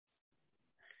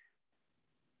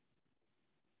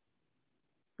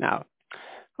now.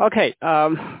 Okay.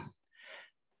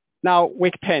 Now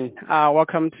week 10.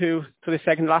 Welcome to the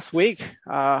second last week.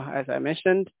 As I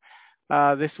mentioned,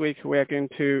 this week we are going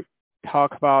to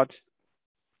talk about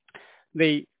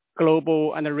the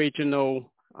global and the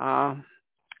regional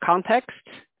context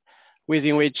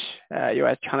within which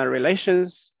U.S.-China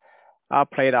relations are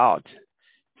played out.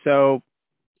 So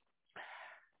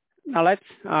now let's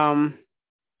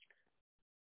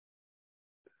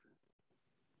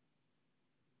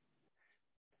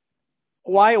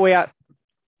why we are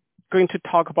going to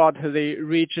talk about the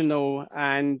regional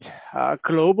and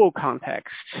global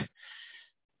context.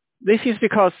 This is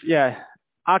because,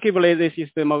 arguably this is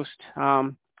the most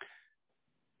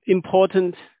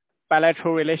important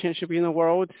bilateral relationship in the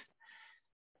world.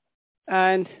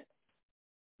 And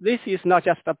this is not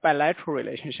just a bilateral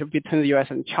relationship between the US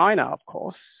and China, of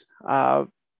course.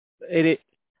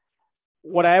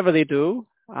 Whatever they do,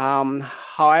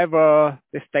 however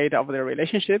the state of their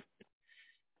relationship,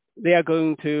 they are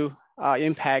going to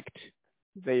impact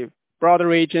the broader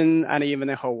region and even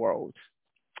the whole world.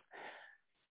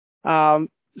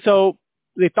 So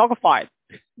the dogfight,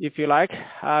 if you like,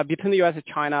 between the US and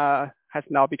China has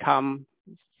now become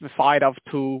the fight of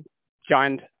two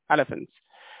giant elephants.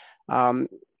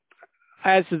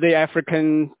 As the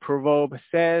African proverb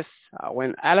says,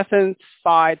 when elephants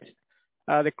fight,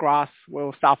 the grass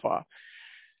will suffer.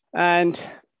 And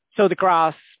so the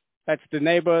grass, that's the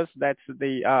neighbors, that's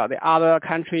the other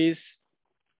countries.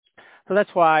 So that's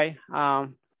why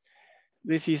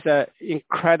this is an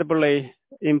incredibly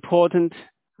important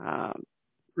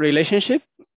relationship.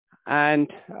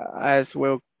 And as we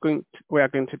are going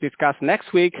to discuss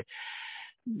next week,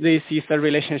 this is a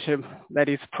relationship that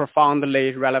is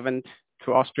profoundly relevant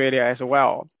to Australia as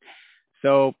well.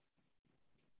 So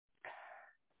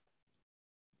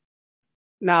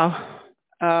now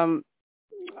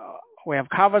we have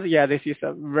covered, this is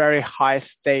a very high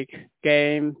stake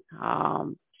game.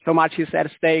 So much is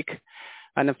at stake.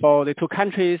 And for the two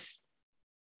countries,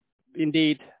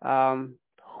 indeed,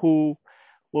 who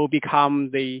will become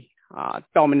the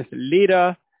dominant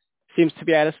leader seems to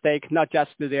be at stake, not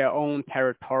just their own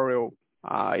territorial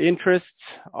interests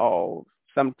or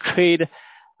some trade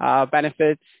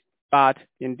benefits, but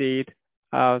indeed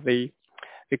the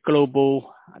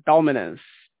global dominance.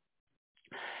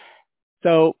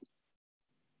 So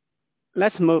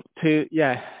let's move to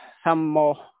some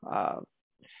more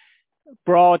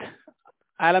broad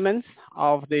elements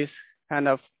of this kind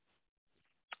of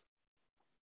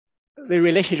the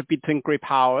relationship between great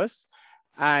powers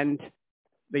and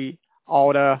the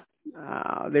order,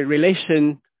 the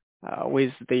relation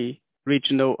with the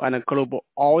regional and global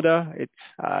order, its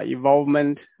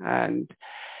evolvement and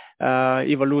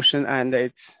evolution and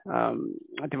its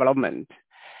development.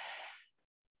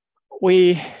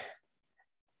 We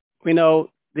know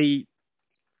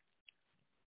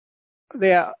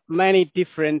there are many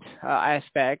different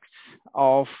aspects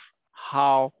of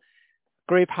how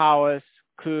great powers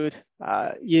could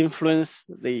influence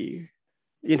the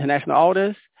international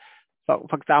orders. So,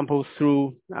 for example,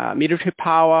 through military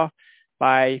power,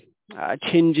 by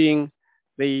changing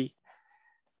the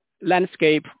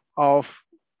landscape of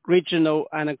regional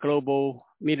and global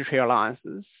military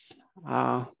alliances,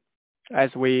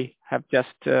 as we have just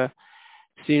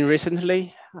seen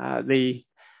recently, the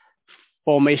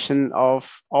formation of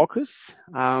AUKUS,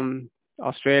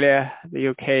 Australia, the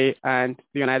UK, and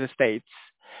the United States.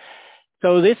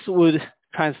 So this would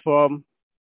transform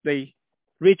the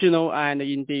regional and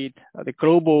indeed the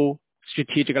global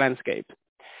strategic landscape.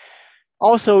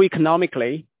 Also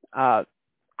economically,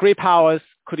 great powers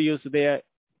could use their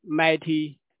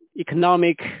mighty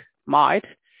economic might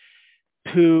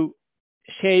to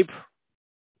shape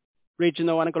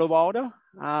regional and global order.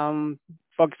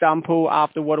 For example,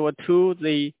 after World War II,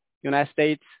 the United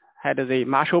States had the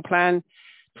Marshall Plan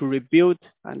to rebuild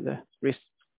and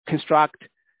reconstruct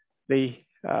the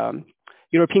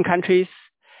European countries,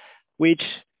 which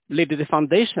laid the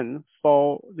foundation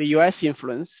for the US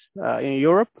influence in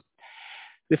Europe.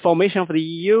 The formation of the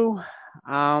EU,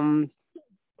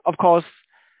 of course,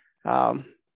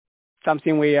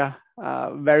 something we are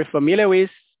very familiar with,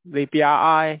 the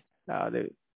BRI, the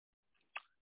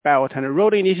Belt and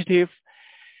Road Initiative.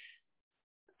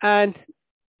 And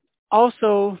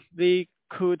also they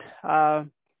could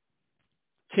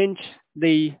change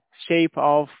the shape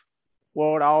of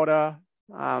world order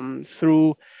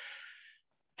through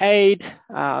aid,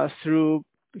 through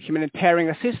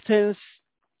humanitarian assistance.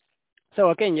 So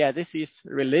again, this is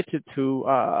related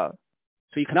to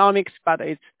economics, but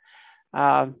it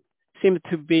seems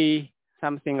to be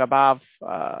something above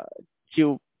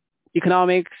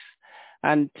geoeconomics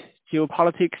and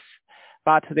geopolitics,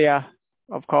 but they are,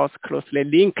 of course, closely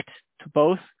linked to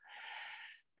both.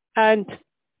 And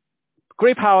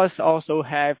great powers also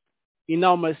have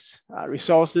enormous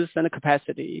resources and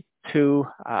capacity to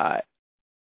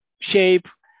shape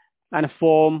and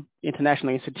form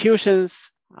international institutions.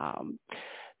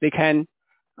 They can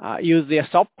use their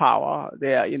soft power,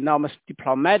 their enormous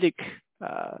diplomatic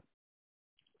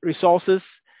resources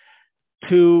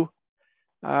to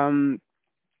again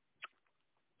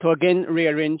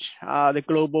rearrange the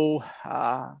global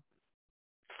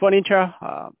furniture,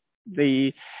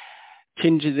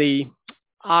 change the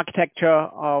architecture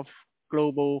of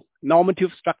global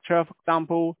normative structure, for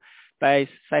example, by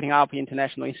setting up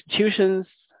international institutions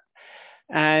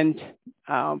and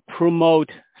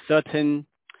promote certain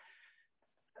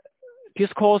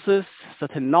discourses,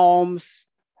 certain norms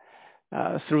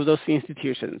through those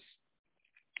institutions.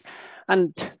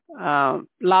 And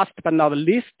last but not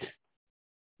least,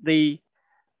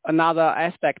 another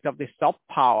aspect of the soft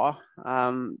power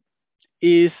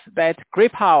is that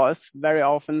great powers very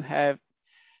often have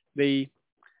the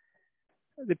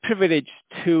privilege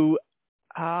to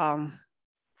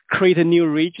create a new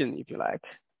region, if you like.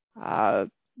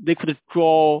 They could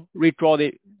redraw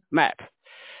the map.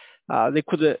 They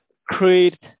could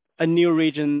create a new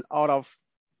region out of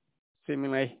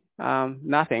seemingly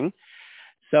nothing.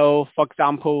 So, for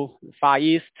example, Far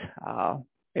East,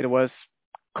 it was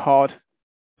called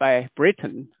by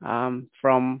Britain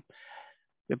from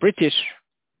the British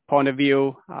point of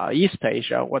view, East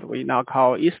Asia, what we now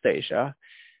call East Asia,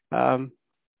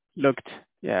 looked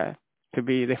to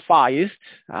be the Far East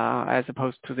as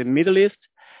opposed to the Middle East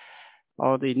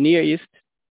or the Near East.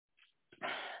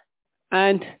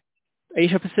 And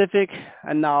Asia Pacific,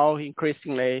 and now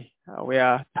increasingly we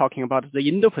are talking about the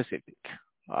Indo-Pacific,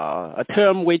 a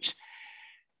term which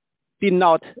did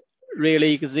not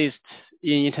really exist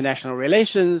in international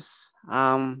relations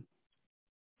 10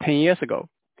 years ago.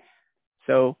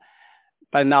 So,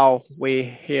 but now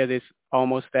we hear this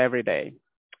almost every day.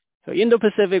 So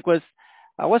Indo-Pacific was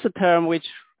a term which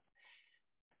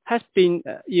has been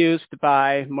used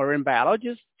by marine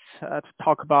biologists to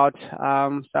talk about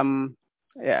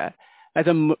as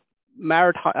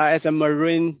a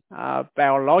marine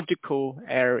biological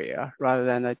area rather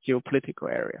than a geopolitical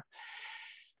area.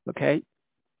 Okay.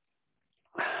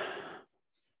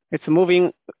 It's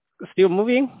moving, still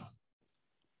moving.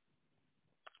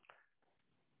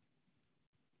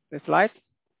 The slide.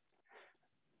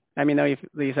 Let me know if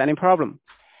there's any problem.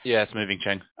 Yeah, it's moving,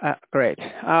 Cheng. Great.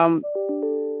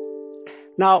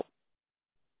 Now,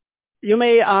 you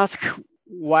may ask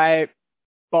why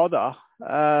bother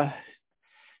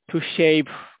to shape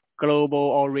global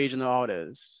or regional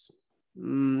orders?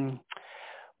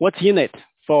 What's in it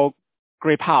for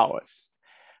great powers?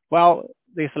 Well,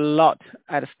 there's a lot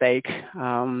at stake.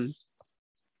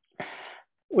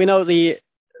 We know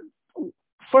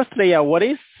firstly, what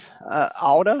is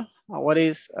order? What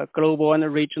is a global and a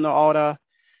regional order?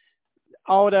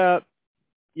 Order,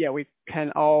 we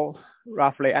can all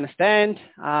roughly understand,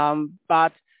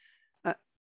 but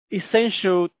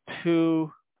essential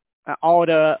to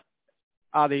order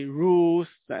are the rules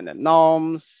and the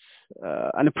norms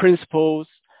and the principles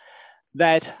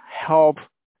that help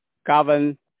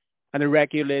govern and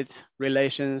regulate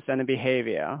relations and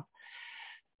behavior.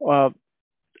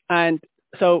 And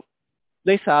so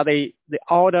these are the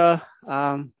order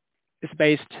is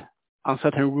based on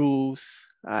certain rules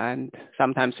and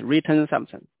sometimes written,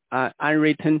 sometimes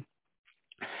unwritten.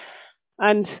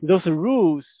 And those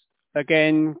rules,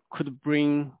 again, could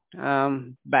bring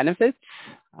benefits,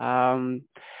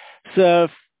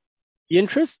 serve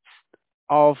interests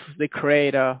of the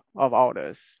creator of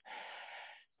orders.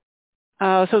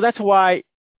 So that's why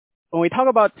when we talk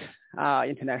about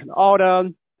international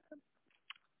order,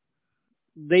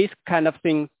 this kind of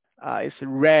thing is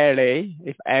rarely,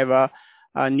 if ever,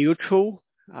 neutral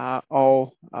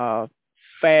or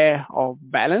fair or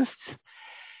balanced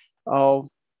or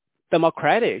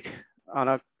democratic on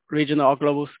a regional or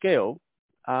global scale.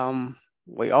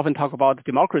 We often talk about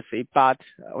democracy, but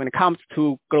when it comes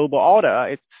to global order,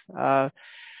 it's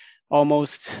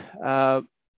almost to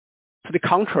the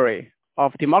contrary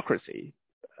of democracy.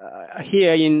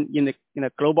 Here in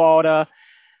the global order,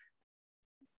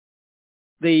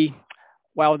 the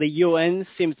UN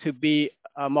seems to be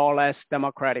a more or less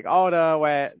democratic order,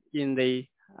 where in the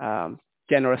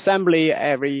General Assembly,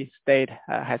 every state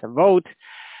has a vote.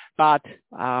 But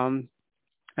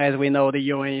as we know, the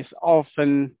UN is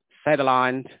often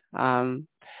sidelined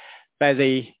by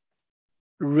the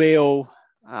real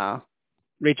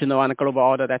regional and global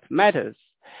order that matters.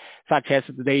 such as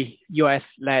the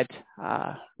US-led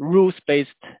rules-based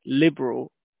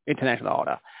liberal international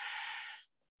order.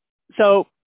 So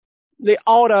the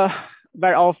order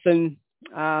very often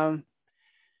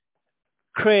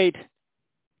create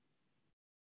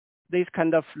this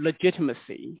kind of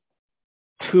legitimacy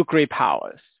to great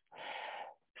powers.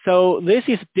 So this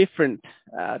is different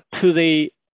to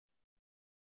the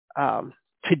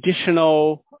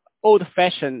traditional,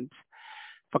 old-fashioned,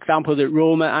 for example, the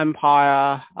Roman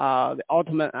Empire, the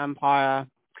Ottoman Empire.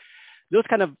 Those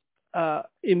kind of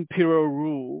imperial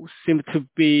rules seem to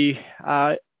be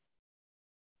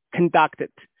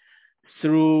conducted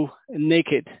through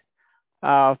naked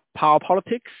power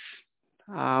politics.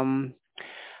 And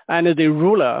the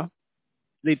ruler,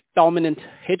 the dominant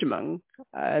hegemon,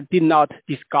 did not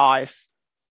disguise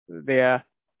their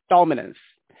dominance.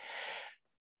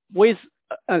 With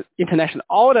an international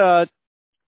order,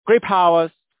 great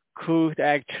powers could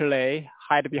actually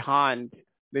hide behind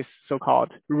this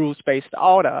so-called rules-based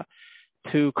order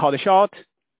to call the shot,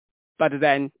 but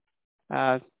then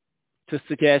to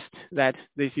suggest that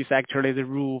this is actually the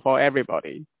rule for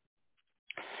everybody.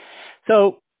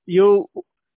 So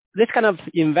this kind of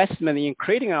investment in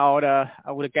creating an order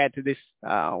would get this,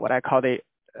 what I call the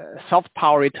soft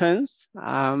power returns.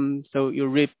 So you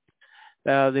reap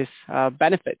this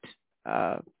benefit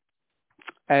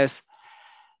as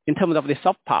in terms of the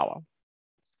soft power.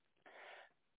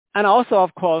 And also,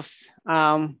 of course,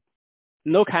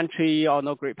 no country or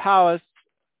no great powers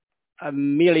are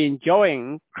merely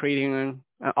enjoying creating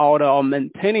an order or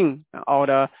maintaining an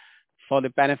order for the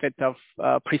benefit of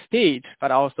prestige,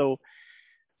 but also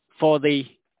for the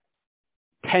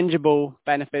tangible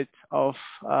benefits of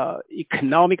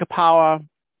economic power,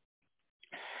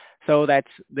 so that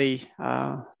the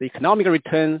economic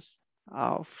returns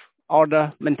of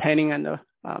order maintaining and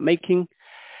making,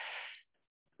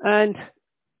 and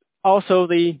also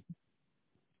the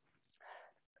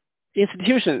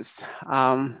institutions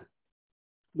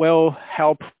will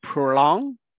help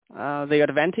prolong the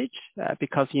advantage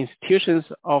because institutions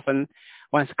often,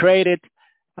 once created,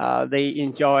 they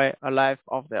enjoy a life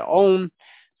of their own.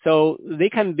 So they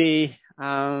can be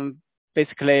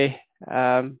basically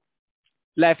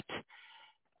left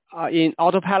in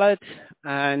autopilot,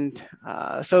 and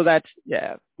so that,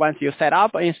 once you set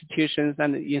up institutions,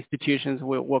 and the institutions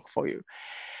will work for you.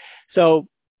 So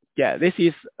this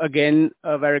is, again,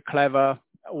 a very clever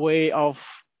way of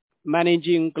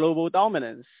managing global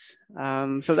dominance.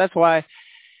 So that's why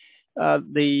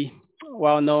the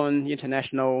well-known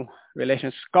international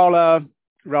relations scholar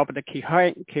Robert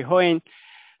Kehoe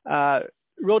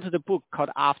wrote the book called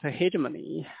After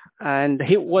Hegemony, and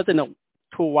he wasn't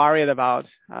too worried about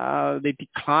the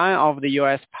decline of the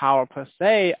U.S. power per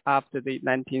se after the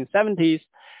 1970s,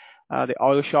 the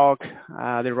oil shock,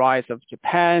 the rise of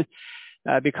Japan,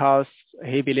 because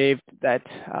he believed that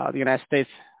the United States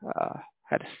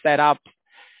had set up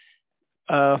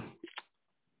a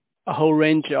whole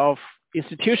range of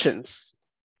institutions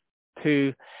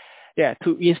to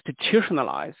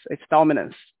institutionalize its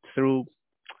dominance through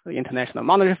the International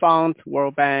Monetary Fund,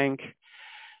 World Bank,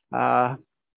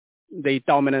 the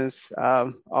dominance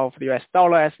of the US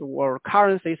dollar as the world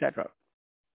currency, etc.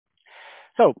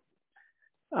 So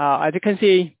as you can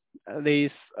see,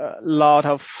 there's a lot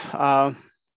of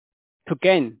to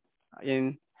gain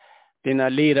in being a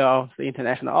leader of the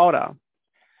international order.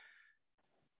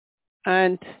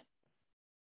 And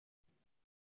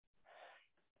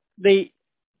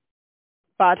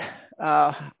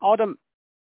order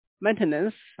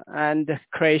maintenance and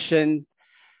creation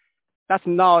does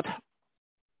not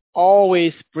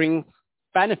always bring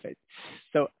benefits.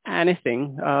 So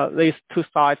anything, there's two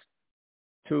sides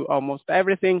to almost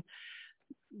everything.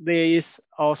 There is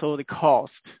also the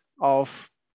cost of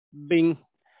being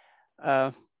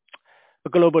a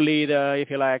global leader, if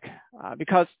you like,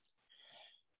 because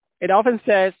it often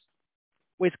says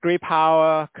with great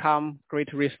power come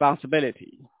great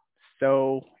responsibility.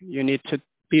 So you need to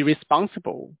be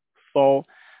responsible for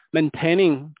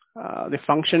maintaining the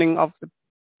functioning of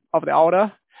the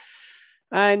order.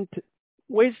 And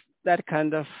with that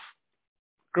kind of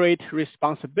great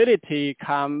responsibility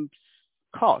comes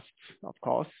costs, of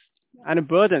course, and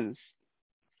burdens.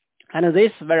 And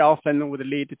this very often would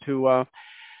lead to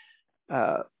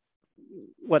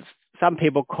what some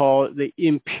people call the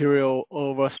imperial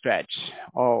overstretch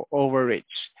or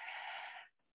overreach.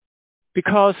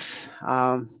 Because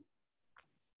for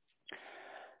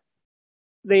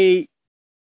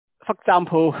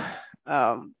example,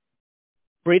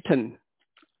 Britain,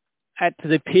 at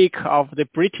the peak of the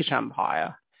British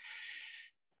Empire,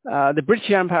 the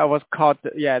British Empire was called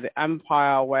the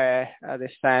empire where the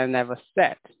sun never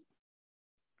set.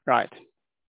 right?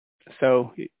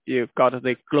 So you've got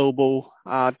the global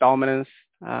dominance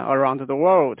around the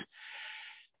world.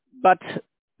 But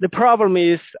the problem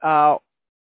is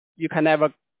you can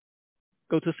never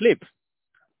go to sleep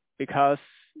because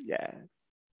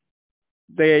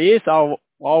there is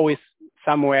always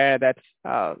somewhere that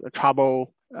the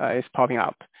trouble is popping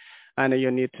up and you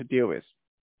need to deal with.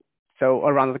 So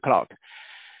around the clock.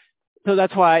 So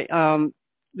that's why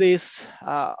there's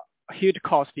huge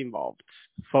cost involved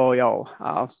for your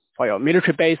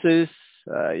military bases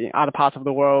in other parts of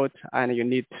the world, and you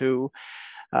need to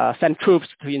send troops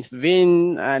to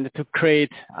intervene and to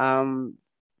create,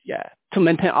 to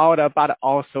maintain order, but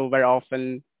also very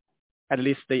often, at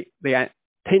least the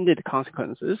intended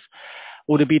consequences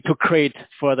would be to create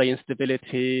further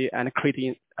instability and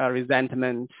creating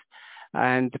resentment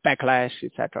and backlash,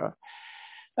 etc.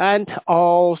 And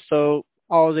also,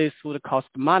 all this would cost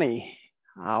money.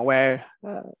 Where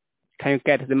can you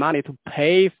get the money to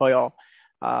pay for your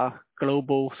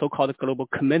so-called global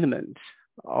commitment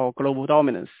or global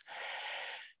dominance?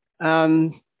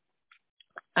 And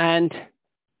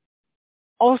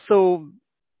also,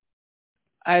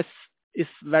 as is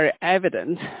very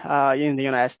evident in the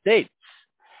United States,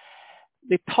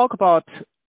 they talk about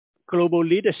global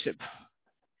leadership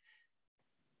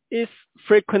is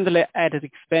frequently at the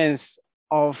expense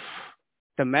of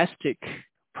domestic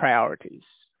priorities,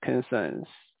 concerns.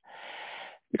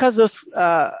 Because those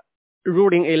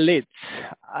ruling elites,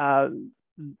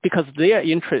 because their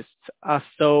interests are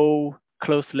so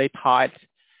closely tied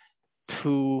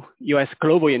to US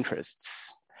global interests,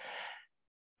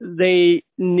 they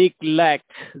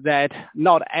neglect that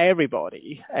not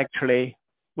everybody actually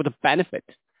would benefit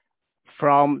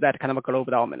from that kind of a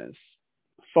global dominance.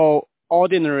 For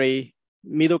ordinary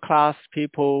middle-class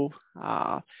people,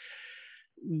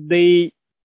 they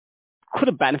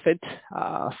could benefit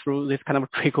through this kind of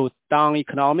trickle-down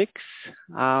economics.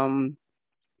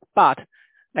 But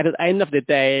at the end of the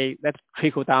day, that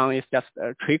trickle-down is just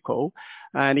a trickle.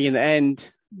 And in the end,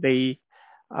 they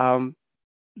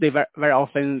very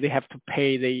often they have to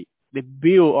pay the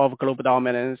bill of global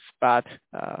dominance, but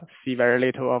see very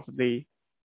little of the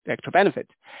actual benefit.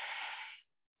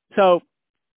 So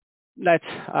that's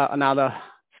another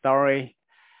story.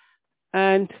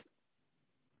 And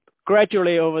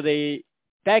gradually over the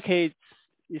decades,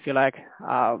 if you like,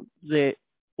 there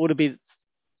would be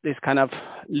this kind of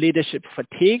leadership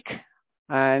fatigue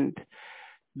and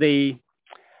the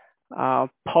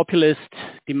populist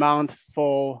demand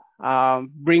for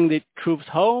bring the troops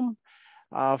home,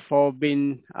 for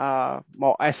being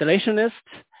more isolationist,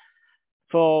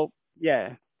 for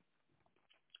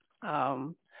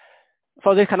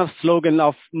this kind of slogan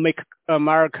of make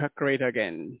America great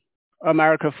again,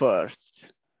 America first.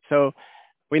 So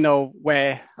we know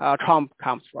where Trump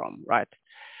comes from, right?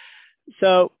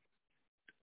 So,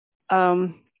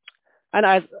 and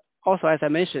as I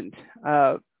mentioned,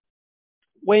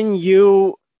 when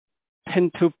you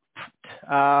tend to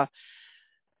put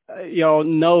your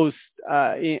nose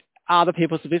in other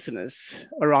people's business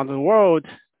around the world,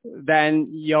 then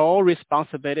your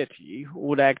responsibility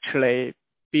would actually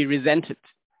be resented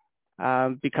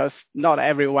because not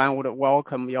everyone would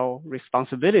welcome your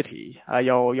responsibility,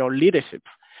 your leadership,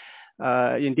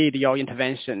 indeed your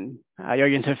intervention, your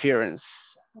interference,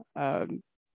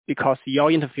 because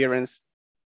your interference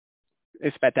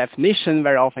is by definition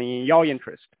very often in your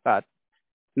interest, but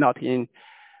not in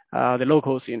the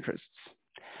locals' interests.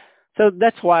 So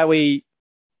that's why we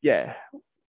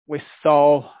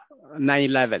saw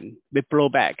 9/11, the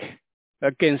blowback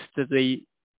against the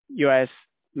U.S.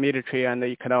 military and the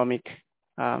economic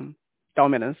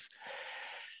dominance.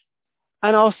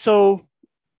 And also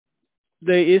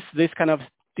there is this kind of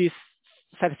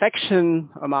dissatisfaction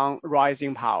among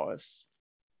rising powers,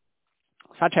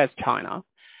 such as China,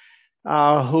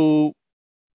 who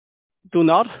do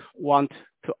not want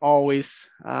to always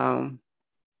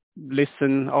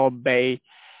listen or obey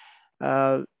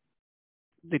the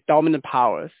dominant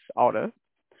powers order.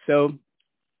 So,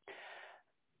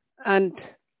 and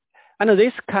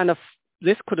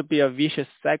this could be a vicious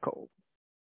cycle.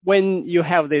 When you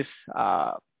have this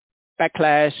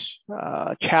backlash,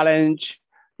 challenge,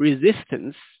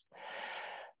 resistance,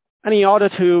 and in order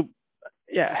to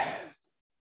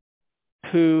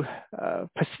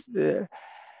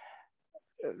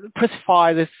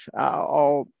pacify this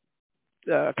or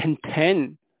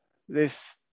contain this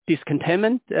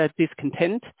discontent,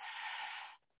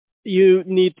 you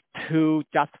need to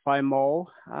justify more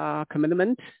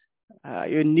commitment.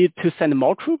 You need to send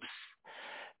more troops.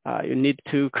 You need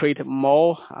to create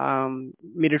more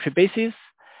military bases.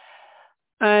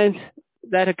 And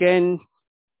that again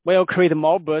will create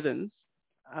more burdens.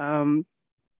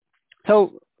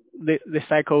 So the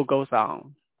cycle goes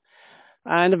on.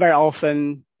 And very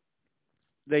often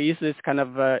there is this kind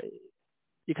of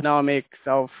economics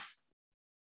of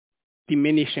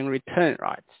diminishing return,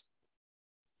 right?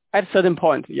 At a certain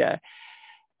point, your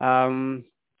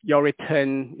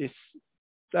return is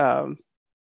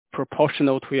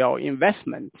proportional to your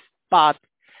investment. But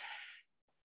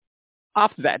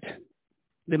after that,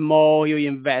 the more you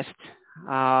invest,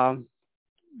 the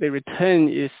return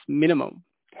is minimum.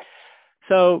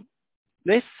 So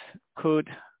this could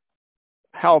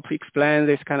help explain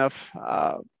this kind of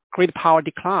grid power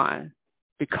decline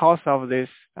because of this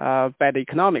bad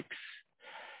economics.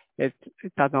 It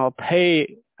does not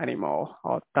pay anymore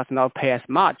or does not pay as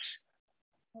much.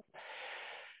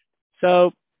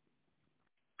 So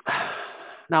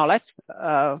now let's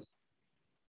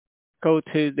go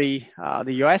to the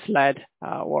US-led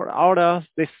world order.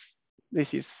 This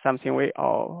is something we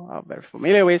all are very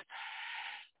familiar with.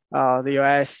 The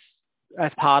US,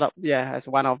 as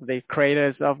one of the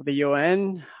creators of the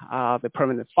UN, the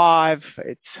Permanent Five,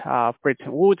 it's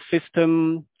Bretton Woods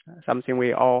system, something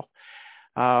we all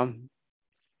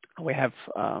we have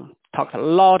talked a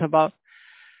lot about,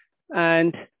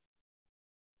 and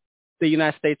the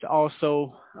United States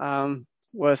also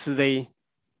was the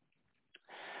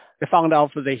founder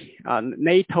of the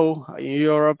NATO in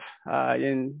Europe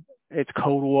in its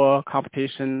Cold War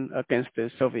competition against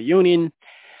the Soviet Union.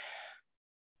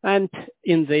 And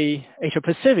in the Asia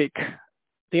Pacific,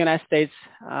 the United States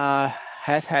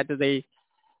has had the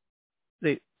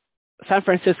San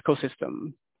Francisco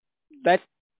system.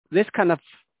 This kind of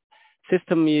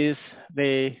system is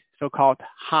the so-called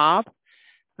hub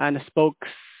and spokes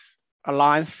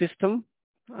alliance system.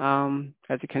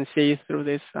 As you can see through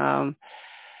this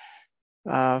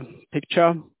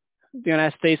picture, the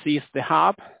United States is the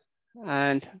hub,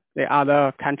 and the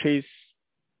other countries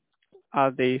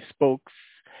are the spokes.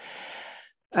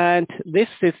 And this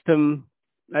system,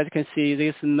 as you can see,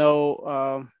 there's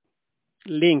no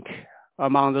link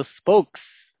among the spokes.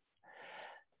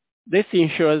 This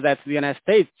ensures that the United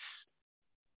States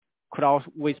could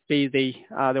always be the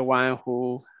one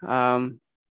who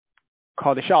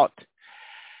call the shot,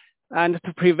 and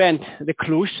to prevent the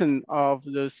collusion of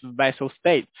those vassal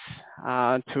states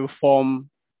to form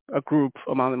a group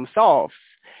among themselves.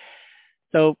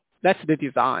 So that's the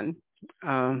design.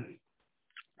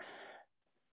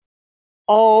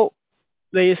 All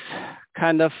these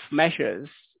kind of measures,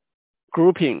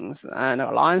 groupings and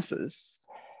alliances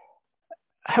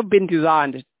have been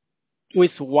designed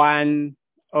with one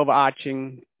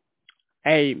overarching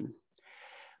aim,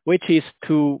 which is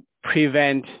to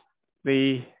prevent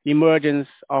the emergence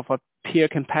of a peer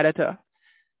competitor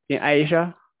in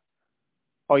Asia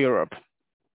or Europe.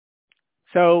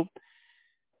 So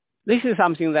this is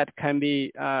something that can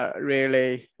be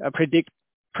really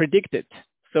predicted.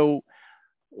 So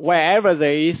wherever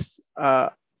there is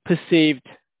a perceived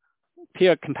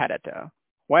peer competitor,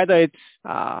 whether it's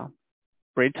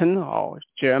Britain or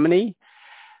Germany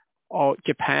or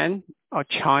Japan or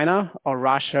China or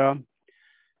Russia,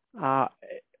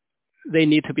 they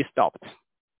need to be stopped.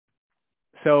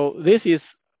 So this is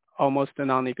almost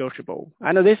non-negotiable.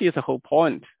 And this is the whole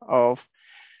point of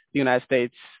the United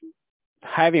States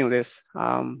having this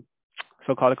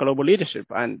so-called global leadership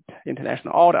and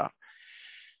international order.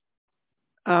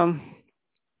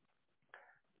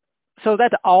 So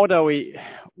that order we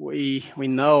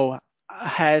know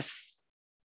has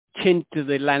changed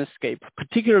the landscape,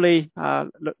 particularly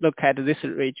look at this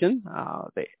region,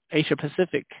 the Asia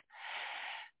Pacific.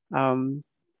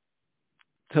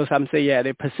 So some say,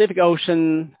 the Pacific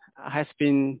Ocean has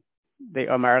been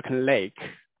the American lake.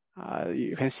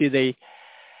 You can see the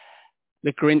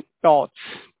green dots.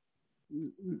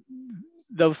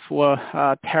 Those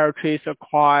were territories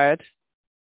acquired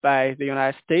by the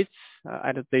United States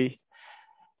at the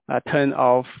turn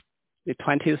of the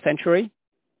 20th century.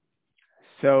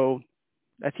 So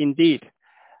that's indeed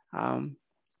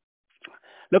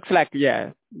looks like,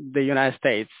 the United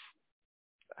States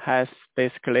has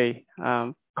basically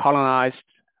colonized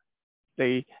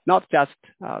not just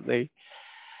the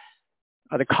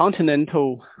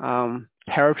continental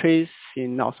territories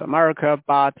in North America,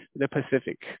 but the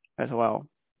Pacific as well.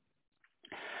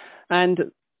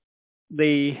 And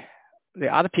the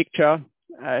other picture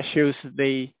shows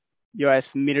the U.S.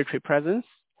 military presence.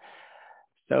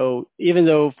 So even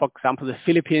though, for example, the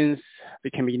Philippines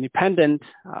became independent,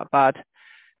 but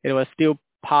it was still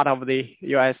part of the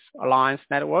U.S. alliance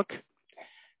network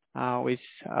with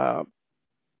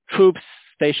troops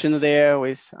stationed there,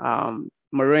 with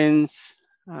Marines,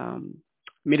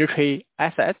 military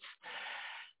assets.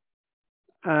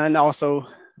 And also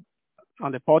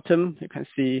on the bottom, you can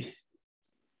see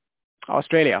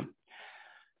Australia.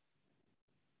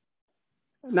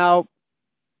 Now,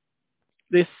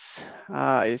 this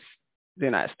is the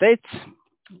United States.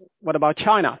 What about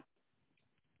China?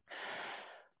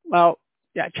 Well,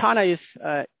 yeah, China is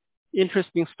an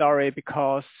interesting story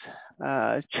because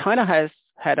China has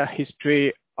had a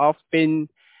history of being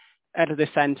at the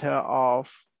center of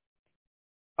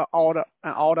an order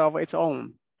of its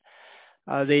own.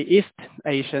 The East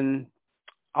Asian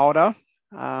order,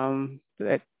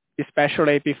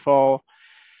 especially before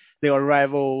the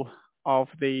arrival of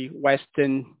the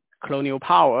Western colonial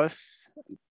powers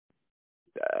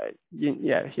in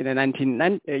the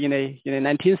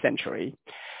 19th century.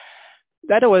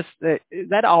 That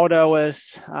order was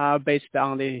based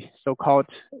on the so-called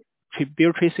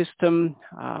tributary system.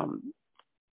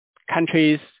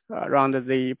 Countries around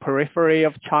the periphery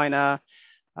of China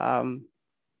would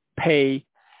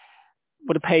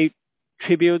pay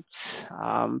tributes,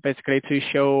 basically to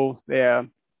show their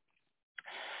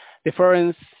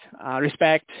deference,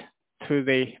 respect to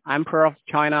the Emperor of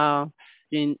China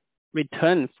in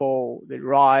return for the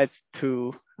right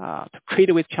to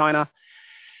trade with China.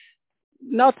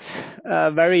 Not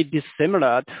very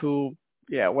dissimilar to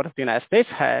what the United States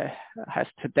has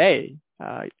today,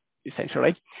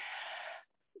 essentially.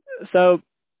 So,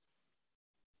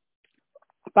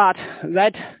 but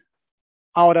that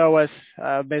order was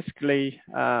basically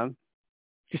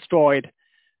destroyed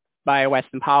by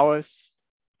Western powers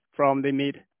from the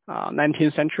mid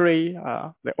 19th century,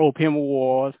 the Opium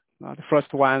Wars, the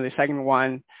first one, the second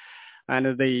one,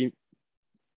 and the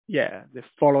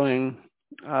following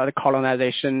the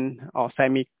colonization or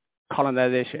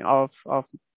semi-colonization of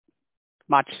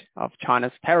much of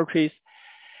China's territories.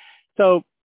 So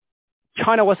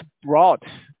China was brought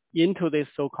into this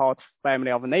so-called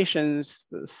family of nations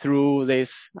through this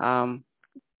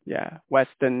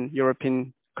Western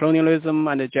European colonialism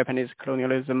and the Japanese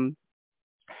colonialism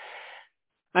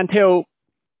until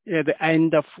the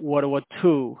end of World War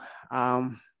II.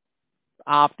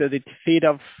 After the defeat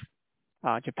of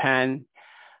Japan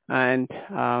and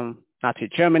Nazi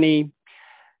Germany,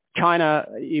 China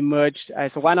emerged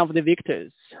as one of the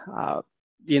victors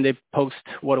in the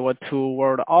post-World War II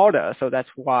world order. So that's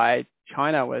why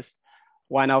China was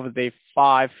one of the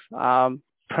 5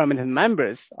 permanent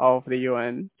members of the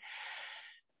UN.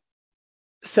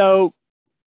 So,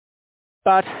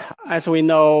 but as we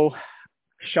know,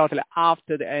 shortly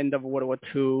after the end of World War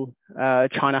II,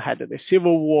 China had the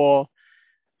Civil War.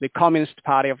 The Communist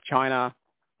Party of China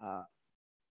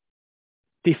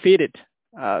defeated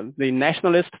the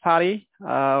Nationalist Party,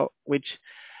 which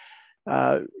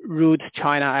ruled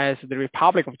China as the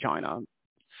Republic of China.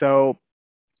 So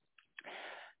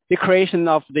the creation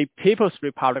of the People's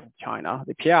Republic of China,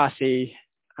 the PRC,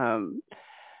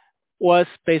 was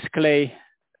basically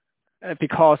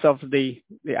because of the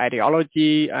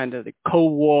ideology and the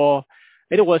Cold War.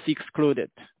 It was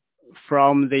excluded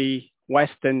from the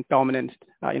Western dominant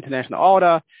international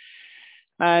order,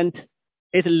 and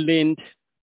it leaned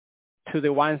to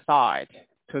the one side,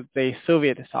 to the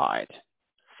Soviet side.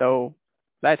 So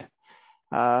that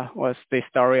was the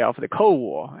story of the Cold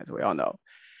War, as we all know.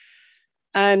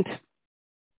 And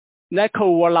that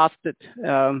Cold War lasted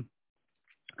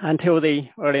until the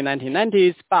early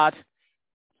 1990s, but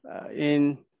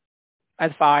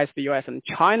as far as the US and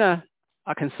China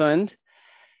are concerned,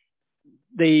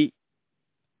 the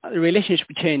relationship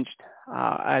changed,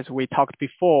 as we talked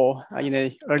before, in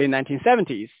the early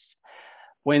 1970s,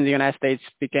 when the United States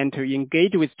began to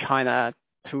engage with China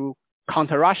to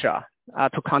counter Russia,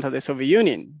 to counter the Soviet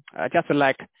Union. Just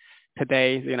like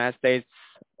today, the United States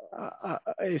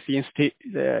is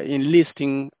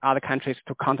enlisting other countries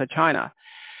to counter China.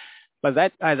 But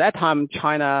at that time,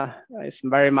 China is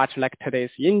very much like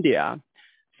today's India.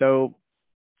 So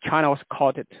China was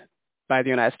courted by the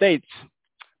United States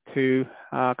to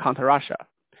counter Russia.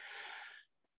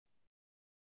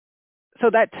 So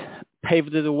that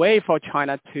paved the way for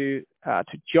China to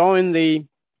join the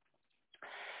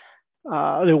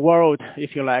world,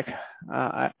 if you like,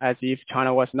 as if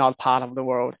China was not part of the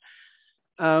world.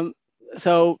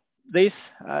 So this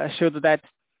showed that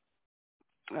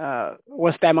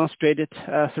was demonstrated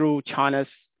through China's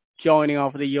joining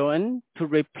of the UN to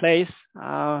replace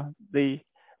the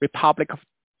Republic of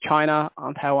China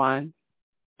on Taiwan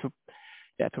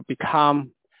to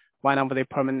become one of the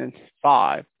permanent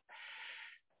 5.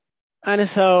 And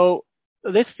so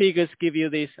these figures give you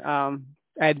these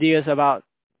ideas about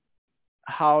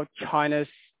how China's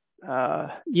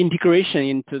integration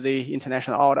into the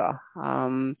international order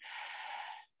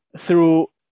through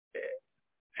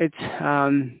its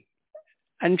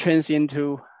entrance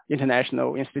into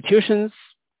international institutions,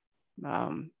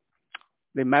 the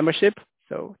membership.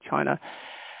 So China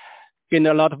gained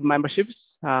a lot of memberships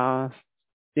in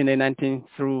the 1970s,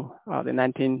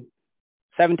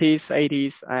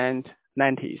 80s, and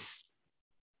 90s.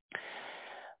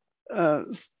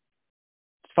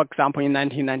 For example, in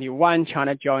 1991,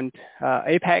 China joined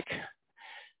APEC,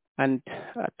 and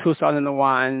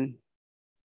 2001,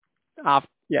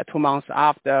 2 months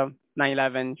after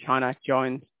 9/11, China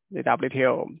joined the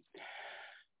WTO.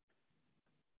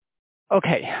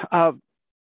 Okay,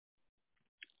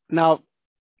 now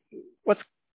what's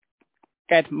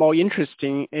get more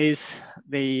interesting is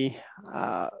the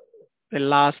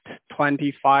last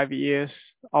 25 years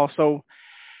or so,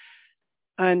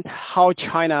 and how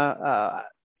China,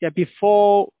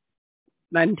 before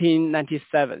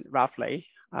 1997, roughly,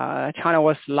 China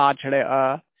was largely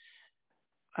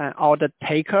an order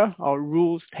taker or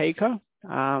rules taker.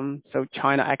 So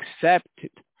China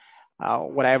accepted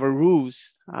whatever rules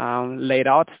laid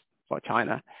out for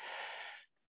China.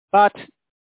 But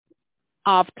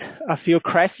after a few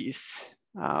crises,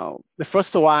 the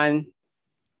first one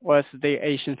was the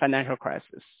Asian financial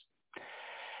crisis.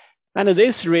 And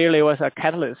this really was a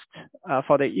catalyst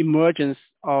for the emergence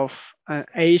of an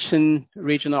Asian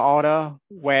regional order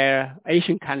where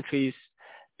Asian countries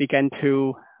began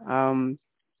to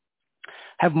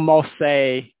have more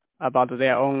say about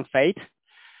their own fate.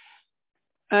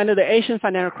 And the Asian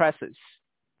financial crisis,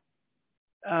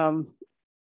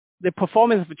 the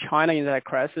performance of China in that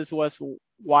crisis was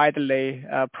widely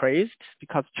praised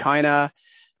because China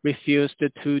refused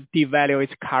to devalue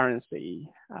its currency.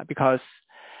 Because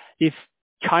if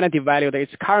China devalued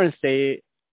its currency,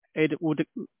 it would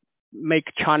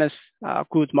make China's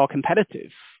goods more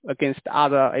competitive against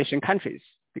other Asian countries,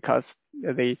 because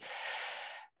the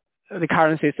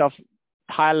currencies of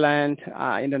Thailand,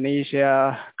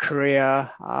 Indonesia,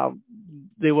 Korea,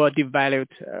 they were devalued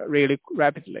really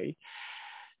rapidly.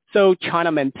 So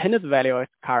China maintained the value of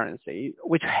its currency,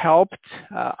 which helped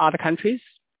other countries.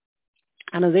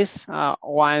 And this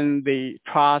won the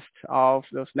trust of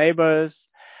those neighbors.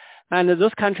 And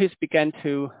those countries began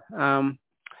to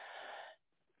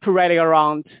rally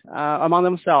around among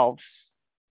themselves.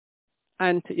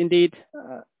 And indeed,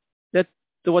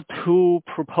 there were two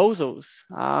proposals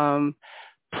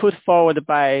put forward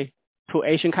by two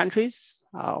Asian countries,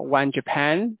 one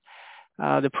Japan.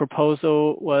 The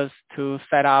proposal was to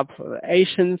set up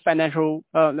Asian financial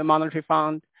the monetary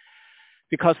fund,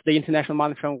 because the International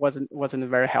Monetary Fund wasn't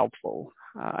very helpful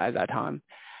at that time.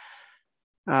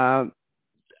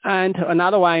 And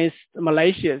another one is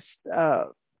Malaysia's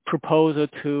proposal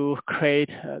to create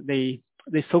the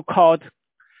so-called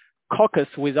caucus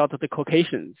without the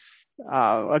Caucasians.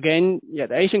 Again,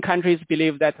 the Asian countries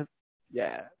believe that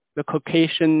the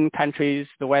Caucasian countries,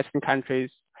 the Western countries,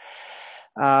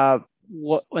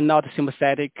 were not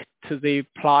sympathetic to the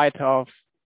plight of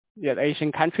the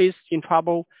Asian countries in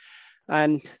trouble,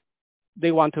 and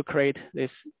they want to create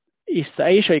this East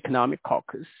Asia Economic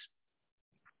Caucus.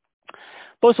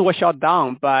 Both were shot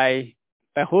down by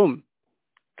whom?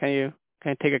 Can you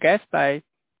take a guess by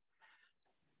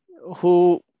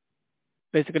who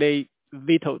basically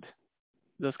vetoed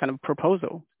this kind of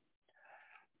proposal?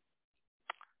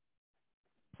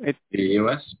 The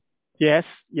U.S.? Yes,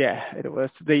 it was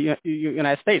the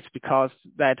United States, because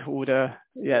that would,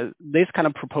 these kind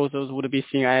of proposals would be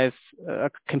seen as a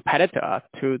competitor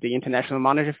to the International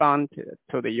Monetary Fund,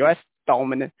 to the U.S.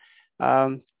 dominant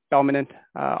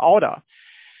order.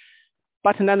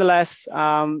 But nonetheless,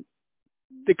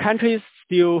 the countries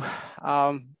still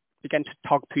began to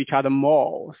talk to each other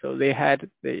more. So they had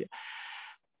the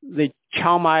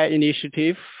Chiang Mai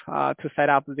initiative to set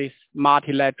up this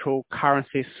multilateral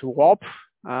currency swap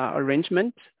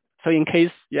arrangement. So in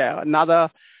case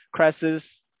another crisis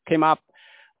came up,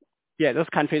 those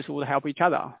countries would help each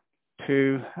other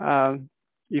to,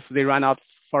 if they run out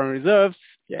foreign reserves,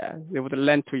 they would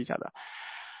lend to each other.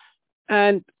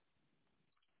 And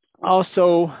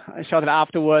also, shortly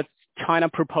afterwards, China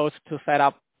proposed to set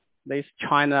up this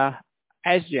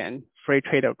China-ASEAN free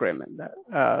trade agreement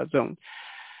zone.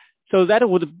 So that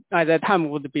would, at that time,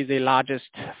 would be the largest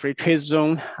free trade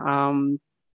zone.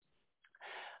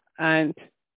 And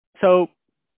so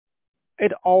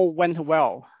it all went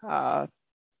well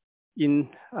in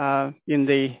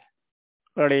the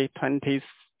early 20th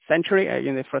century,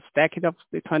 in the first decade of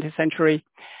the 20th century.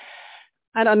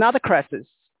 And another crisis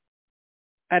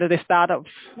at the start of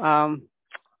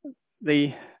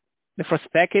the first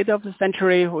decade of the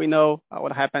century, we know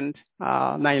what happened,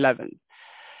 9/11.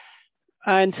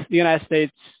 And the United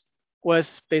States was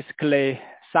basically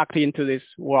sucked into this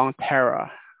war on terror.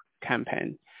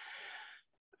 campaign.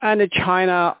 And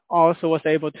China also was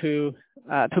able to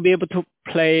be able to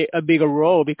play a bigger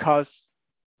role because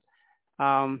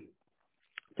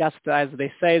just as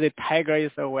they say, the tiger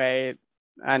is away,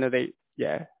 and the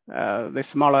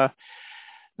smaller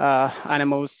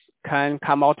animals can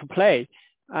come out to play.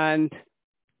 And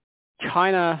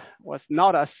China was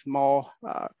not a small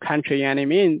country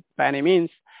by any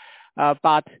means,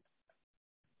 but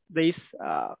this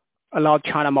allowed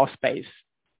China more space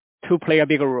to play a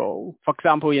bigger role. For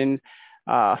example, in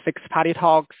six-party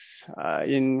talks,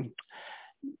 in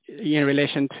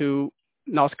relation to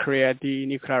North Korea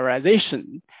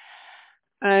denuclearization.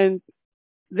 And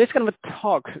this kind of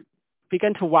talk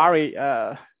began to worry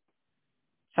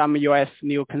some U.S.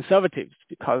 neoconservatives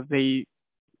because they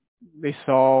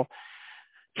saw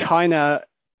China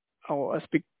was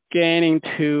beginning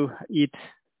to eat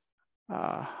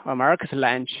America's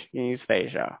lunch in East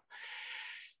Asia.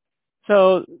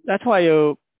 So that's why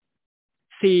you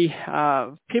see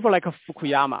people like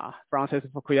Francis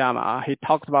Fukuyama, he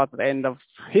talked about the end of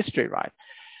history, right?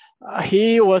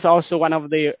 He was also one of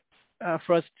the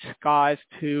first guys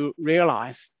to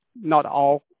realize not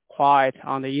all quiet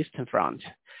on the Eastern Front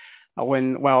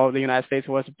while the United States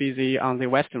was busy on the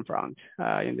Western Front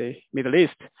in the Middle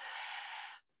East.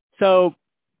 So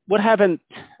what happened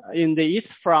in the East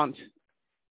Front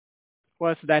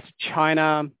was that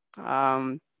China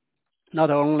not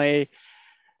only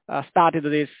started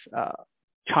this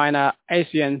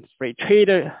China-ASEAN Free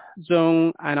Trade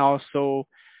Zone and also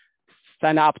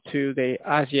signed up to the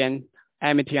ASEAN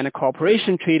Amity and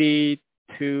Cooperation Treaty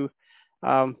to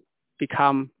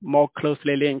become more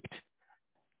closely linked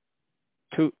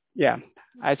to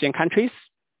ASEAN countries.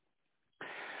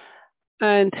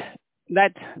 And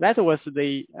that was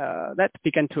that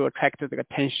began to attract the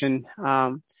attention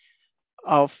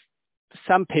of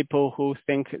some people who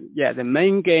think, the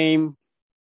main game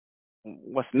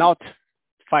was not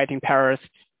fighting terrorists,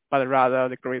 but rather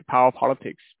the great power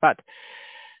politics. But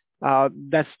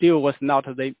that still was not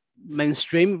the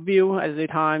mainstream view at the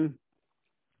time.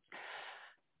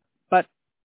 But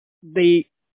the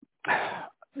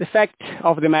fact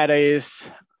of the matter is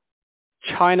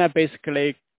China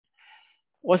basically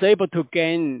was able to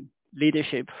gain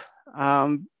leadership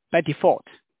by default.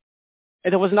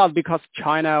 It was not because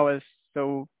China was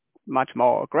so much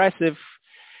more aggressive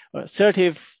or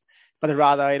assertive, but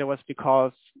rather it was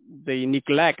because the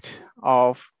neglect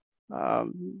of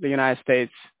the United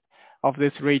States of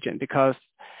this region, because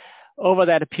over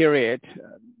that period,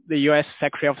 the U.S.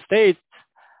 Secretary of State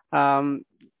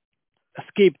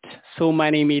skipped so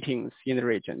many meetings in the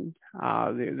region.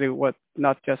 They were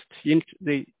not just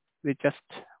they just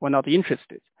were not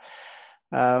interested.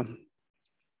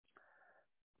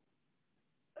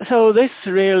 So this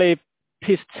really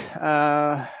pissed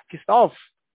off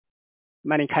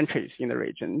many countries in the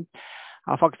region.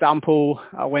 For example,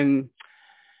 when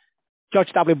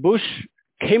George W. Bush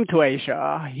came to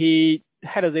Asia, he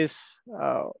had this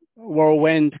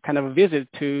whirlwind kind of visit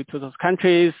to those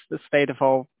countries, stayed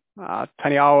for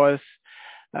 20 hours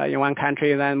in one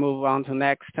country, then move on to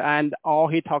next. And all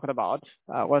he talked about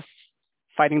was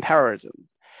fighting terrorism.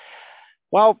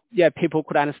 Well, people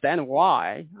could understand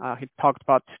why he talked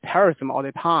about terrorism all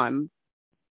the time.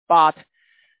 But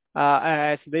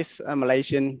as this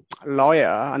Malaysian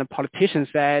lawyer and a politician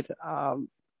said,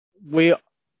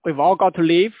 we've all got to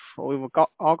live,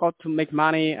 all got to make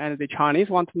money, and the Chinese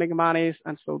want to make money,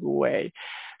 and so do we.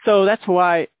 So that's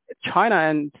why China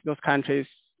and those countries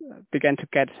began to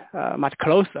get much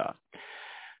closer.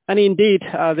 And indeed,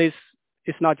 this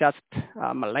is not just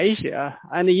Malaysia,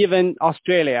 and even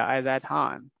Australia at that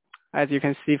time. As you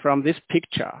can see from this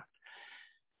picture,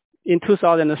 in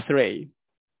 2003,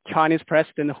 Chinese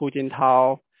President Hu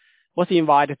Jintao was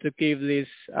invited to give this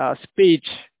speech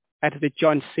at the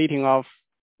joint sitting of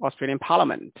Australian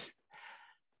Parliament.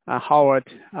 Howard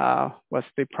was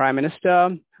the Prime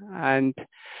Minister, and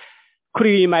could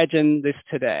you imagine this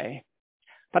today?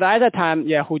 But at that time,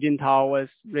 Hu Jintao was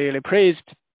really praised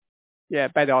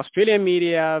by the Australian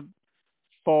media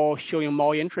for showing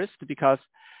more interest, because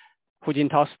Hu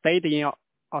Jintao stayed in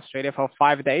Australia for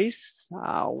 5 days,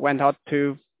 went out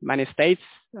to many states.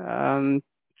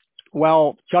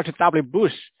 Well, George W.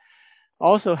 Bush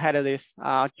also had this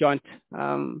joint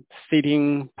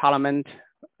sitting parliament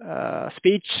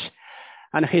speech,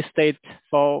 and he stayed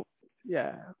for,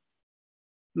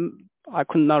 I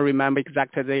could not remember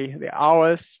exactly the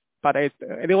hours, but it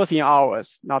was in hours,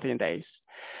 not in days.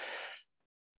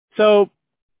 So,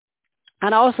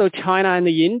 and also China and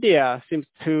India seems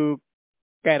to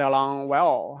get along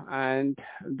well, and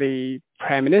the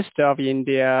Prime Minister of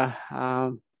India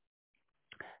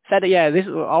said,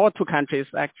 our two countries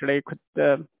actually could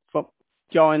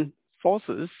join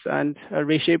forces and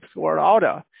reshape the world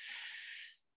order.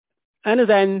 And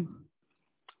then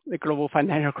the global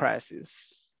financial crisis,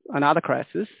 another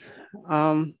crisis.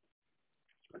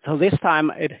 So this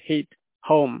time it hit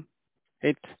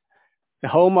the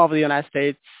home of the United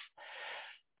States,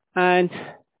 and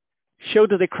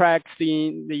showed the cracks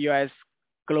in the U.S.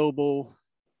 global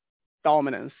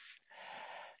dominance.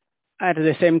 At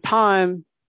the same time,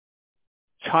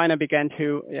 China began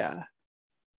to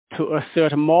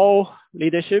assert more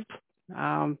leadership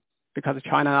because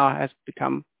China now has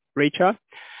become richer.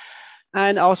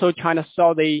 And also China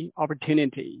saw the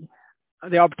opportunity.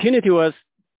 The opportunity was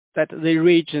that the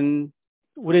region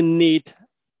wouldn't need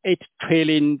 $8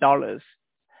 trillion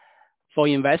for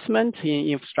investment in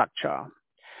infrastructure.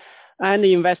 And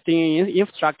investing in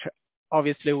infrastructure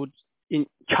obviously would in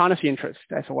China's interest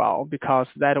as well, because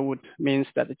that would mean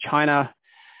that China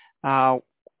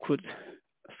could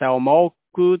sell more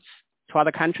goods to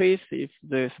other countries if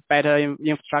there's better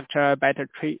infrastructure, better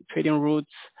trading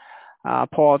routes,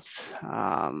 ports,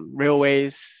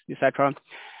 railways, etc.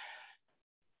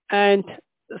 And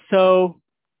so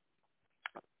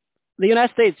the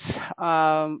United States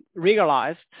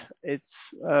realized its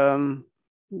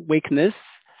weakness,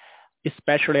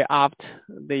 especially after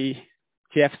the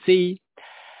GFC.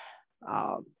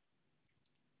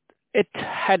 It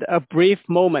had a brief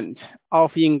moment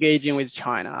of engaging with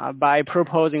China by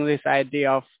proposing this idea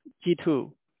of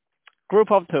G2, group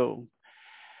of two,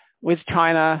 with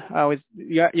China, with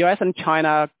U.S. and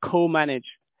China co-managing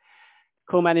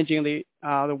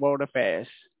the world affairs.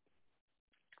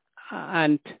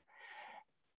 And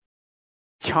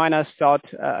China thought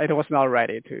it was not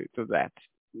ready to do that.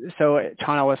 So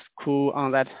China was cool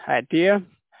on that idea.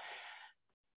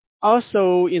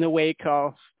 Also, in the wake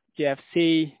of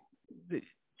GFC, the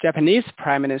Japanese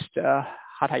Prime Minister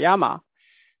Hatayama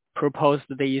proposed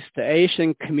the East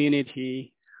Asian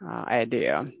community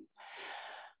idea.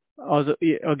 Also,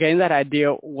 again, that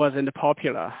idea wasn't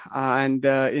popular. And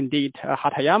indeed,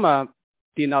 Hatayama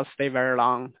did not stay very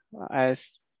long as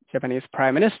Japanese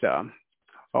Prime Minister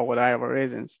for whatever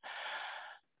reasons.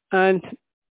 And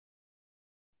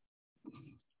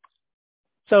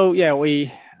so,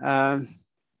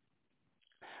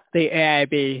 the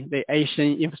AIB, the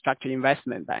Asian Infrastructure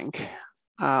Investment Bank,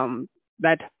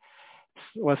 that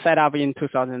was set up in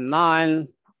 2009,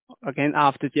 again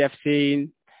after GFC.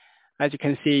 As you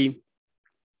can see,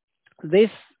 this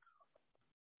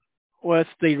was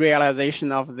the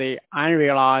realization of the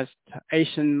unrealized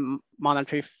Asian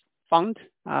Monetary Fund,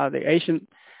 the Asian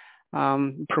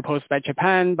proposed by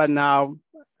Japan, but now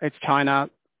it's China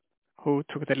who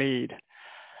took the lead.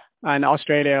 And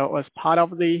Australia was part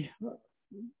of the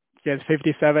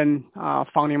 57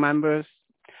 founding members.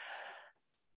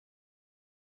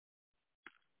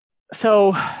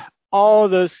 So all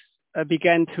this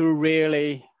began to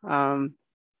really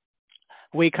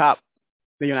wake up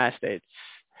the United States.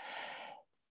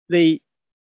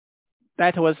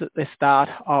 That was the start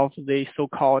of the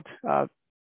so-called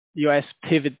U.S.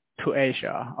 pivot to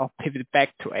Asia, or pivot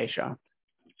back to Asia,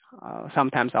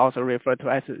 sometimes also referred to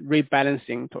as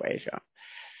rebalancing to Asia.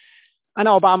 And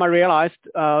Obama realized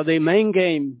the main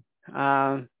game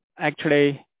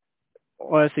actually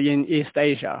was in East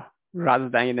Asia rather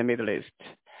than in the Middle East.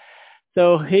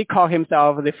 So he called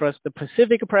himself the first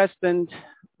Pacific president,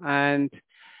 and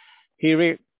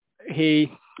he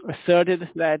asserted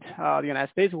that the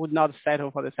United States would not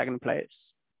settle for the second place.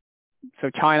 So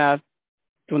China,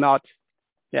 do not,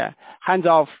 hands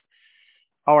off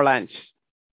our lunch.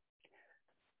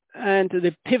 And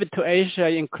the pivot to Asia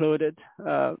included,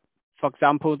 for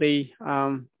example, the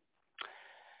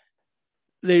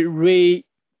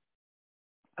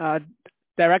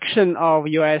direction of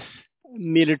U.S.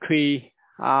 military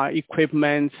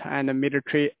equipment and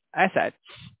military assets,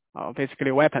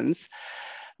 basically weapons,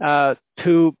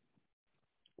 to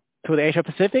the Asia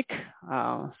Pacific.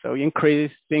 So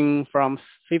increasing from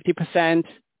 50%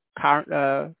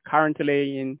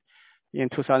 currently in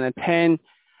 2010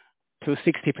 to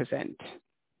 60%.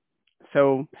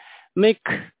 So make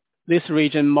this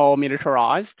region more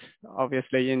militarized,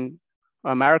 obviously in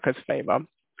America's favor.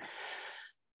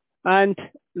 And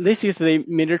this is the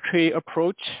military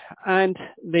approach. And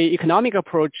the economic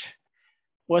approach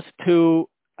was to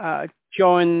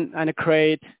join and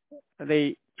create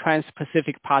the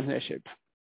Trans-Pacific Partnership,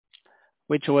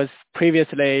 which was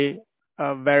previously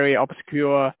a very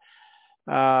obscure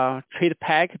trade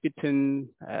pact between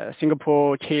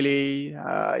Singapore, Chile,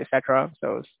 etc.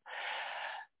 So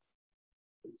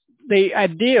the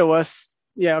idea was,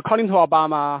 according to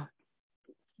Obama,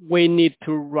 we need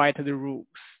to write the rules.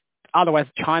 otherwise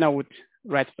China would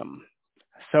raise them.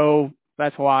 So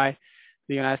that's why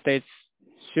the United States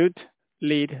should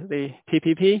lead the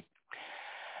TPP.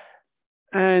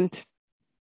 And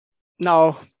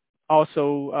now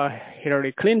also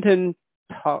Hillary Clinton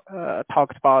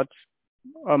talked about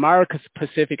America's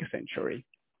Pacific century.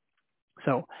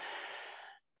 So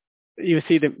you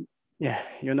see the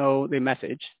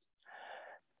message.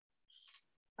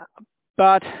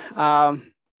 But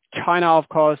China, of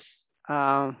course,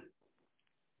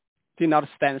 did not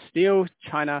stand still.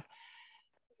 China,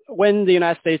 when the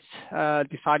United States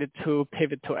decided to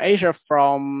pivot to Asia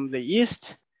from the East,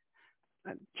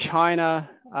 China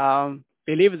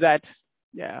believed that,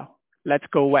 let's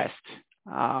go West.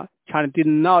 China did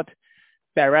not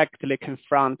directly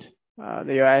confront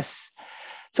the U.S.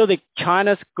 So the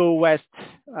China's go West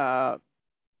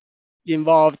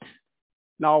involved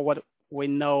now what we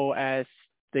know as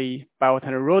the Belt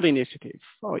and Road Initiative,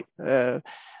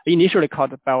 initially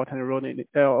called the Belt and Road,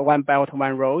 One Belt,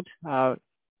 One Road.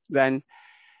 Then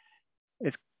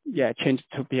it's changed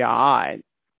to BRI.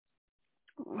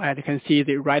 And you can see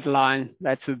the red line,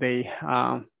 that's the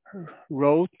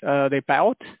road, the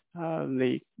belt,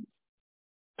 the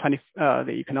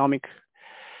economic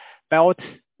belt,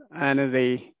 and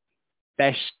the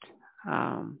dashed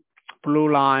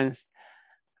blue lines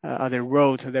are the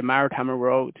road, the maritime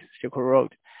road, Silk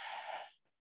Road.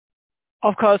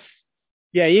 Of course,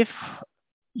 if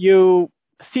you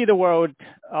see the world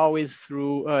always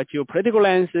through geopolitical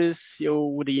lenses, you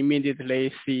would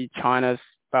immediately see China's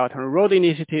Belt and Road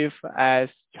Initiative as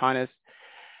China's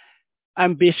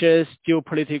ambitious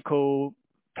geopolitical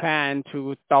plan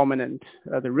to dominate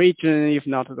the region, if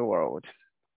not the world.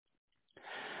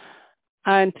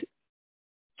 And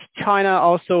China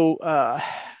also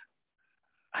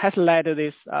has led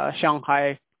this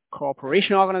Shanghai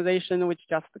Cooperation Organization, which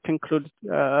just concluded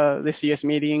this year's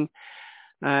meeting.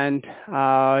 And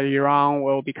Iran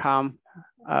will become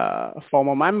a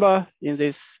formal member in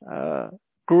this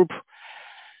group.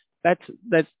 It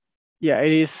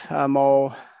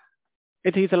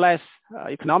is less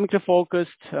economically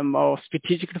focused, more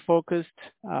strategically focused,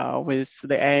 with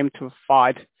the aim to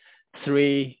fight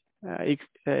three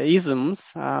isms: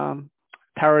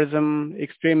 terrorism,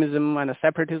 extremism, and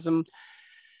separatism.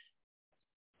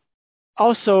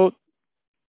 Also,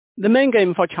 the main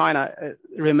game for China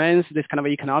remains this kind of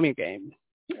economic game.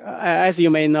 As you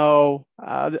may know,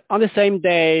 on the same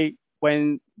day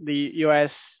when the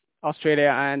US, Australia,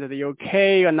 and the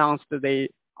UK announced the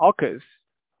AUKUS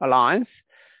alliance,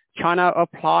 China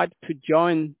applied to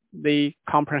join the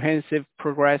Comprehensive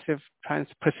Progressive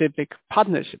Trans-Pacific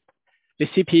Partnership, the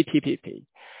CPTPP.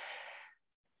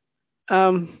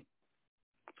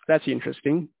 That's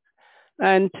interesting.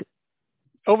 And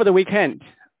over the weekend,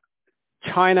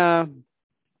 China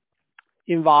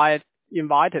invited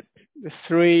the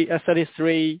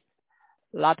 33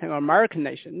 Latin American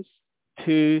nations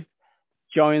to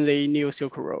join the new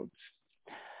Silk Roads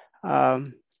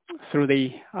through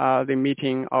the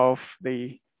meeting of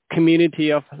the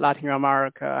Community of Latin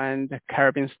America and the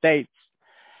Caribbean states.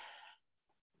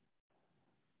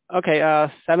 Okay,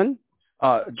 Simon?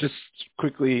 Just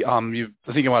quickly, I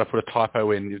think you might have put a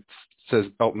typo in. It says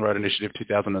Belt and Road Initiative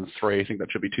 2003. I think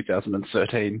that should be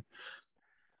 2013.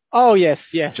 Oh, yes.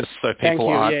 Just so people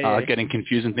aren't getting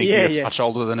confused and thinking it's much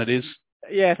older than it is.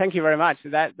 Yeah, thank you very much.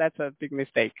 That's a big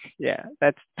mistake. Yeah,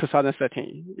 that's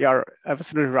 2013. You're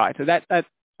absolutely right. That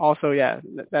also,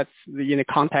 that's in the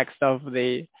context of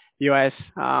the U.S.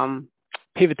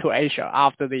 Pivot to Asia,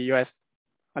 after the U.S.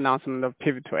 announcement of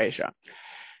pivot to Asia.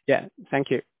 Yeah, thank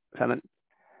you, Simon.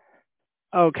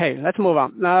 Okay, let's move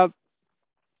on. Now,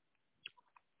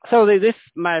 so this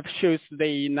map shows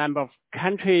the number of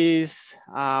countries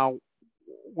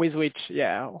with which,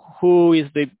 who is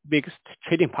the biggest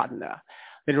trading partner.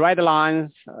 The red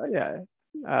lines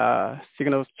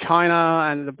signals China,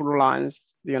 and the blue lines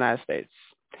the United States.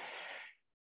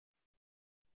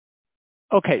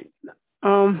 Okay,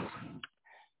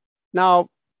 now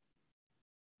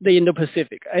the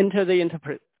Indo-Pacific. Enter the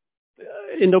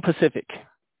Indo-Pacific.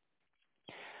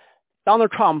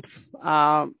 Donald Trump,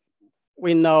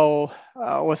 we know,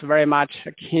 was very much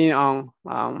keen on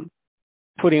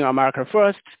putting America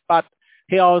first, but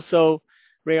he also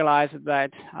realized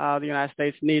that the United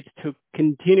States needs to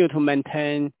continue to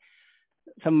maintain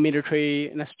some military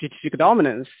and strategic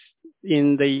dominance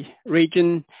in the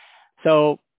region.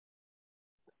 So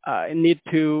it needs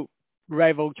to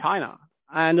rival China.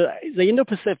 And the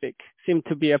Indo-Pacific seemed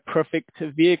to be a perfect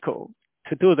vehicle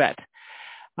to do that.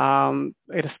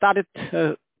 It started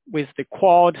with the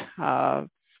Quad,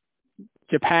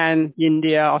 Japan,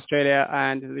 India, Australia,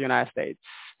 and the United States.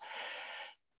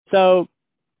 So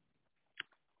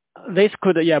this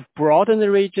could broaden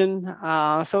the region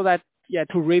so that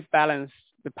to rebalance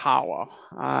the power.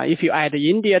 If you add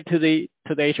India to the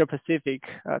Asia Pacific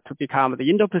to become the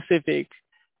Indo-Pacific,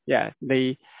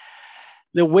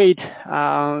 the weight,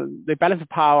 the balance of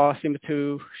power seems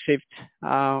to shift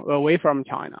away from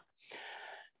China.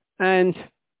 And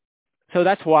so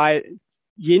that's why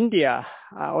India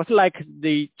was like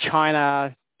the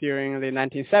China during the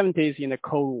 1970s in the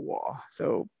Cold War.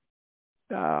 So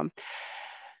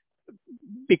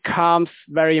becomes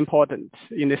very important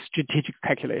in the strategic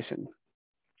calculation.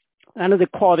 And the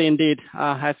Quad indeed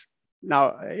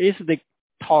is the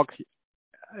talk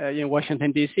in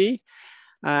Washington, D.C.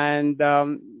 And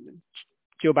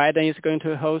Joe Biden is going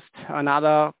to host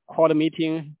another Quad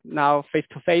meeting, now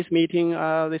face-to-face meeting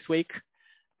this week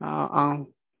on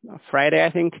Friday,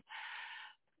 I think.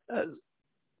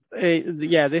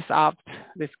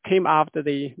 This came after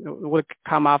would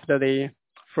come after the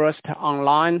first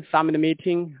online summit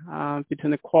meeting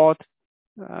between the Quad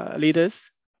leaders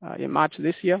in March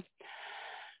this year.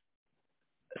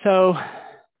 So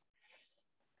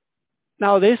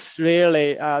now this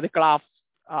really, the gloves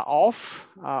are off.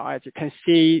 As you can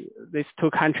see, these two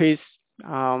countries,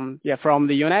 from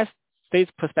the United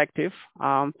States perspective,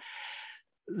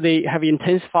 they have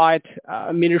intensified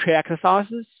military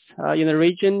exercises in the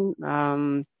region.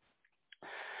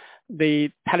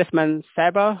 The Talisman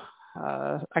Sabre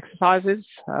exercises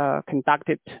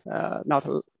conducted not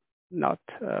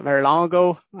very long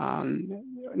ago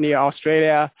near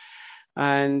Australia,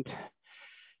 and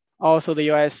also the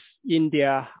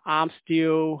U.S.-India arms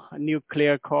deal,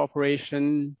 nuclear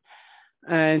cooperation,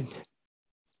 and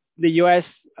the U.S.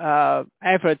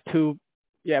 Effort to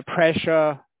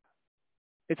pressure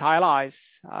its allies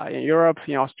in Europe,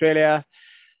 in Australia,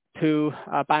 to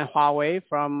ban Huawei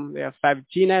from their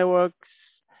 5G networks,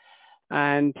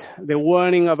 and the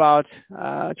warning about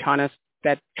China's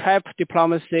debt trap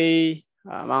diplomacy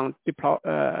among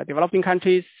developing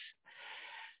countries,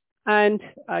 and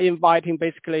inviting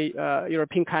basically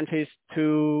European countries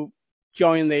to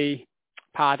join the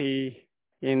party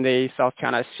in the South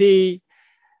China Sea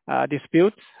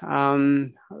dispute.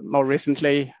 More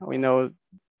recently, we know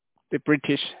the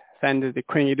British sent the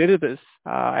Queen Elizabeth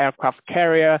aircraft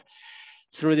carrier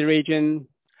through the region,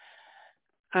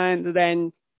 and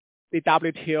then the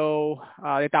WTO,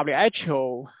 the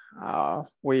WHO,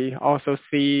 we also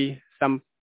see some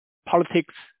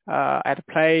politics at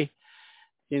play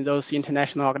in those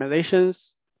international organizations.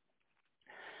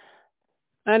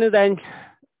 And then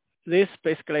this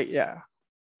basically,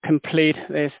 complete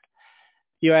this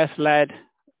US-led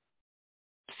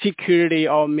security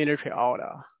or military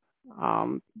order.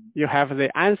 You have the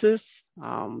ANZUS,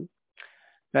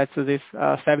 that's this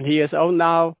 70 years old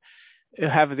now. You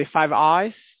have the Five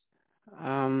Eyes.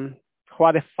 Who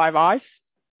are the Five Eyes?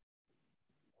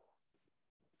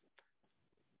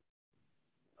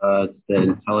 It's the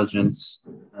intelligence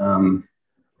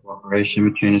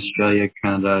cooperation between Australia,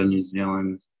 Canada, New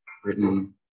Zealand,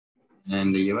 Britain,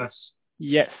 and the US.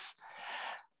 Yes.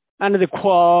 And the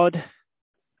Quad,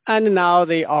 and now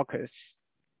the AUKUS.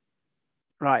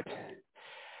 Right.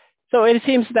 So it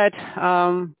seems that,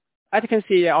 as you can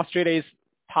see, Australia is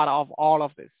part of all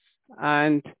of this.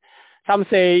 And some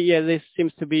say, this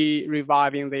seems to be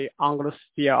reviving the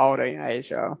Anglosphere order in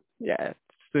Asia.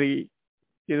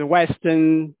 The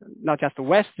Western, not just the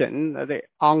Western, the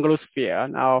Anglosphere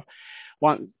now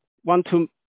want to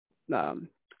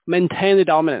maintain the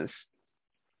dominance.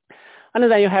 And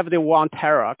then you have the war on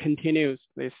terror continues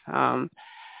this,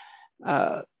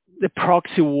 the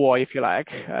proxy war, if you like,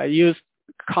 use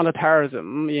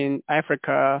counterterrorism in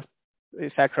Africa,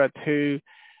 etc., to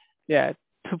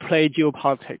play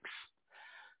geopolitics.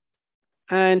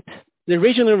 And the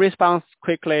regional response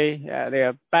quickly, they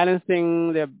are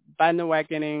balancing, they're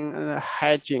bandwagoning, and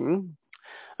hedging,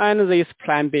 and this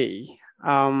Plan B.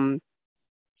 The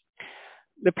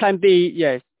Plan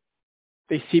B,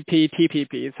 the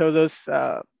CPTPP. So those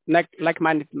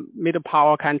like-minded middle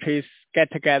power countries get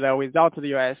together without the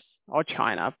US or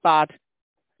China. But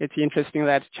it's interesting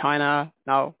that China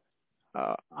now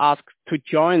asked to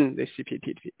join the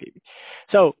CPTPP.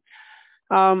 So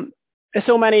there's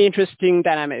so many interesting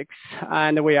dynamics,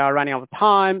 and we are running out of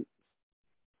time.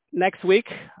 Next week,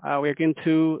 we're going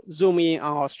to zoom in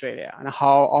on Australia and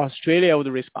how Australia would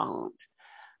respond,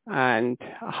 and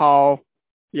how,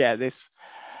 this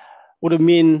would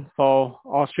mean for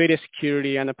Australia's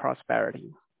security and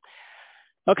prosperity.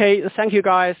 Okay, thank you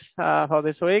guys for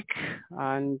this week,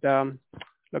 and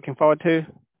looking forward to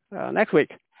next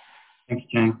week. Thanks,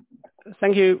 Chang.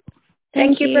 Thank you.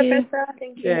 Thank you, Professor.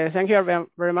 Thank you. Thank you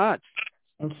very much.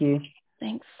 Thank you.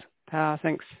 Thanks.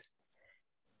 Thanks.